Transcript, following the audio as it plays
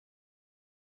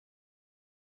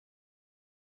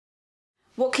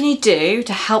What can you do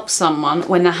to help someone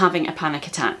when they're having a panic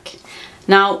attack?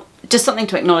 Now, just something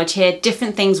to acknowledge here,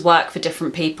 different things work for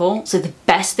different people. So the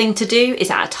best thing to do is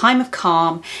at a time of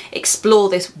calm, explore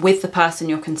this with the person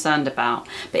you're concerned about.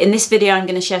 But in this video, I'm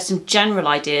going to share some general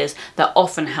ideas that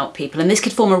often help people. And this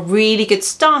could form a really good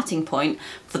starting point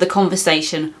for the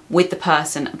conversation with the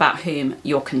person about whom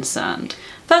you're concerned.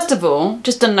 First of all,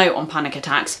 just a note on panic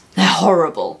attacks, they're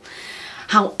horrible.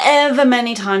 However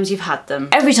many times you've had them,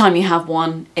 every time you have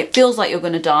one, it feels like you're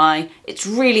going to die. It's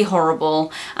really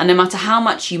horrible. And no matter how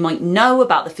much you might know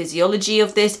about the physiology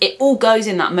of this, it all goes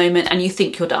in that moment and you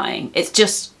think you're dying. It's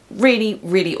just really,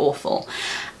 really awful.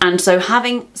 And so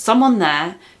having someone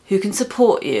there who can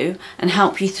support you and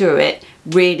help you through it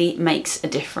really makes a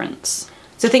difference.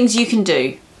 So things you can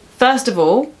do. First of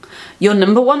all, your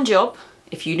number one job,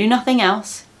 if you do nothing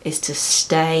else, is to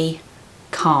stay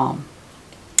calm.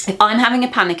 If I'm having a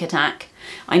panic attack,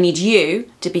 I need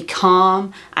you to be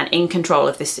calm and in control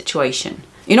of this situation.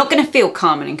 You're not going to feel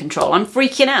calm and in control. I'm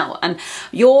freaking out. And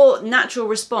your natural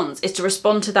response is to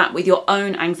respond to that with your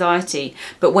own anxiety.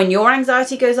 But when your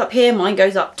anxiety goes up here, mine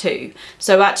goes up too.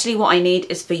 So actually what I need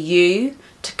is for you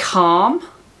to calm.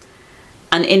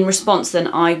 And in response, then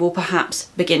I will perhaps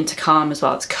begin to calm as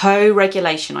well. It's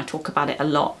co-regulation. I talk about it a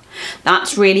lot.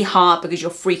 That's really hard because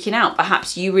you're freaking out.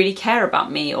 Perhaps you really care about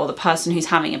me or the person who's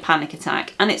having a panic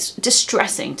attack, and it's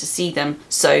distressing to see them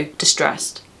so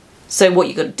distressed. So what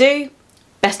you got to do,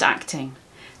 best acting.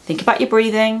 Think about your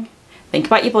breathing, think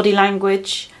about your body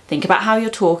language, think about how you're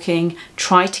talking,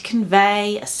 try to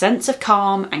convey a sense of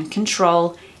calm and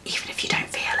control, even if you don't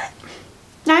feel it.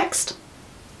 Next,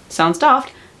 sounds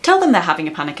daft. Tell them they're having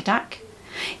a panic attack.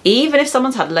 Even if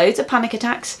someone's had loads of panic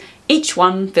attacks, each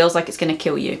one feels like it's going to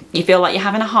kill you. You feel like you're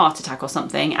having a heart attack or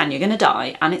something and you're going to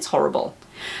die, and it's horrible.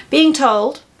 Being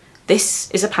told this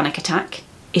is a panic attack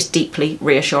is deeply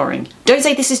reassuring. Don't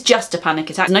say this is just a panic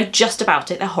attack. No just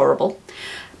about it, they're horrible.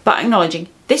 But acknowledging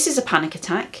this is a panic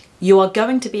attack, you are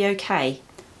going to be okay,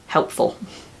 helpful.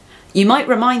 You might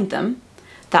remind them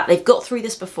that they've got through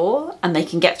this before and they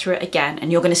can get through it again,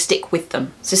 and you're going to stick with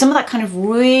them. So some of that kind of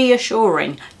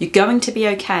reassuring, you're going to be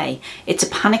okay. It's a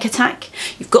panic attack.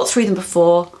 You've got through them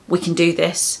before. We can do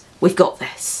this. We've got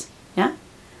this. Yeah?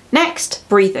 Next,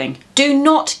 breathing. Do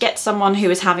not get someone who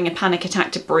is having a panic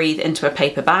attack to breathe into a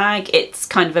paper bag. It's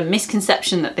kind of a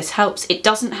misconception that this helps. It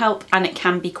doesn't help, and it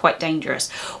can be quite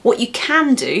dangerous. What you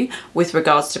can do with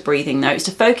regards to breathing though is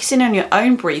to focus in on your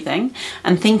own breathing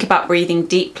and think about breathing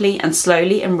deeply and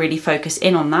slowly and really focus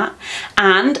in on that.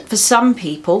 And for some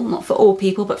people, not for all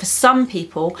people, but for some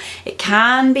people, it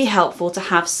can be helpful to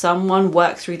have someone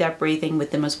work through their breathing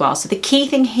with them as well. So the key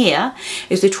thing here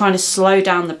is we're trying to slow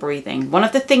down the breathing. One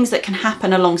of the things that can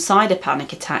happen alongside a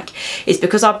panic attack is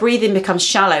because our breathing becomes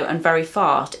shallow and very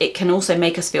fast, it can also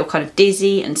make us feel kind of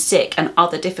dizzy and sick and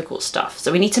other difficult stuff.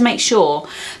 So we need to make sure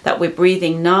that we're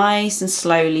breathing nice and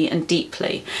slowly and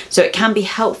deeply. So it can be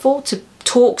helpful to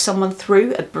talk someone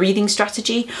through a breathing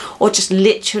strategy, or just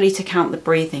literally to count the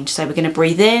breathing. So we're going to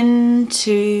breathe in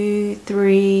 2,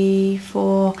 3,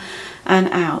 4 and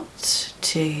out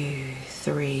 2,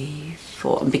 3,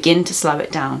 4, and begin to slow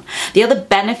it down. The other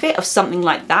benefit of something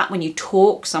like that, when you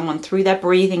talk someone through their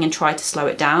breathing and try to slow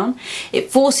it down,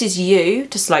 it forces you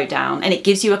to slow down and it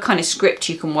gives you a kind of script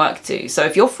you can work to. So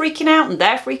if you're freaking out and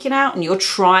they're freaking out and you're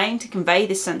trying to convey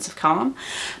this sense of calm,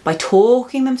 by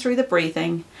talking them through the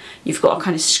breathing, you've got a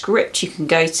kind of script you can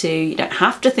go to. You don't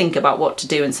have to think about what to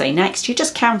do and say next. You're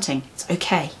just counting. It's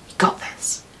okay. You got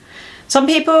this. Some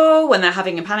people, when they're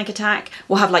having a panic attack,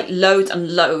 will have like loads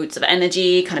and loads of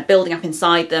energy kind of building up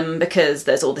inside them because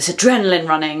there's all this adrenaline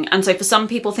running. And so for some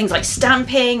people, things like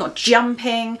stamping or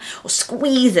jumping or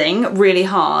squeezing really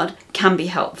hard can be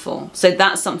helpful. So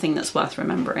that's something that's worth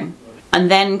remembering. And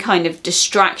then kind of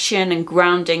distraction and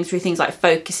grounding through things like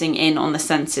focusing in on the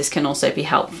senses can also be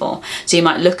helpful. So you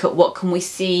might look at what can we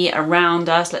see around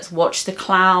us, let's watch the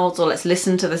clouds, or let's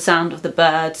listen to the sound of the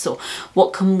birds, or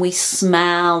what can we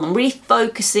smell, and really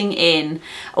focusing in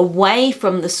away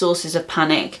from the sources of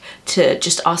panic to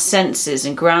just our senses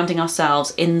and grounding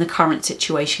ourselves in the current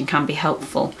situation can be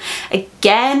helpful.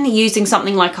 Again, using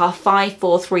something like our 5,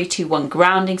 4, 3, 2, 1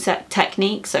 grounding set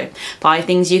technique. So 5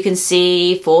 things you can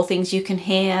see, 4 things you can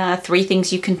hear, 3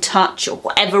 things you can touch, or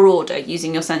whatever order,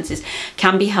 using your senses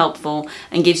can be helpful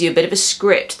and gives you a bit of a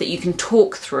script that you can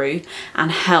talk through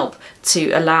and help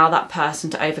to allow that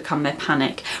person to overcome their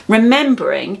panic.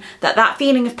 Remembering that that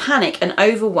feeling of panic and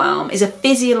overwhelm is a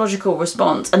physiological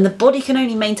response, and the body can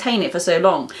only maintain it for so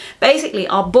long. Basically,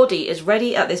 our body is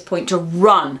ready at this point to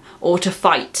run or to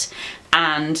fight,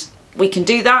 and we can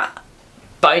do that,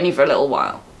 but only for a little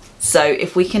while. So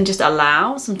if we can just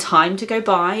allow some time to go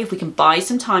by, if we can buy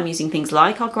some time using things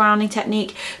like our grounding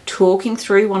technique, talking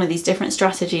through one of these different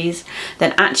strategies,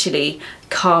 then actually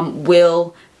calm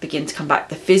will begin to come back.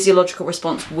 The physiological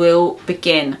response will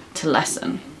begin to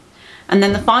lessen. And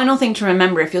then the final thing to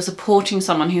remember if you're supporting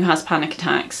someone who has panic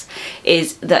attacks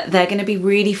is that they're going to be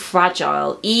really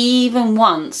fragile even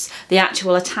once the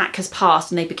actual attack has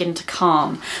passed and they begin to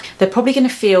calm. They're probably going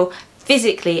to feel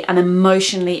physically and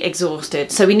emotionally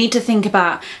exhausted. So we need to think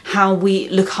about how we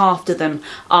look after them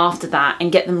after that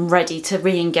and get them ready to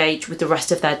re-engage with the rest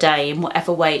of their day in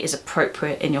whatever way is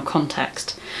appropriate in your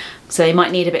context. So they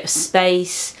might need a bit of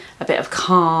space, a bit of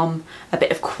calm, a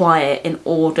bit of quiet in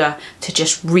order to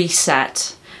just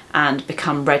reset and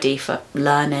become ready for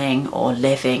learning or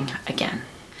living again.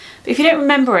 But if you don't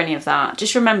remember any of that,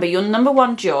 just remember your number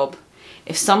one job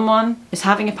if someone is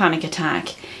having a panic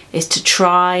attack is to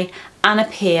try and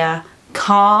appear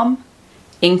calm,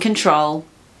 in control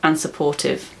and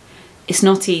supportive. It's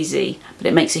not easy, but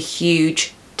it makes a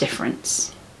huge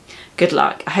difference. Good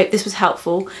luck. I hope this was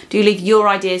helpful. Do leave your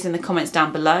ideas in the comments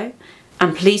down below,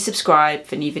 and please subscribe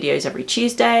for new videos every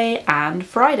Tuesday and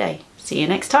Friday. See you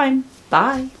next time.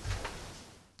 Bye.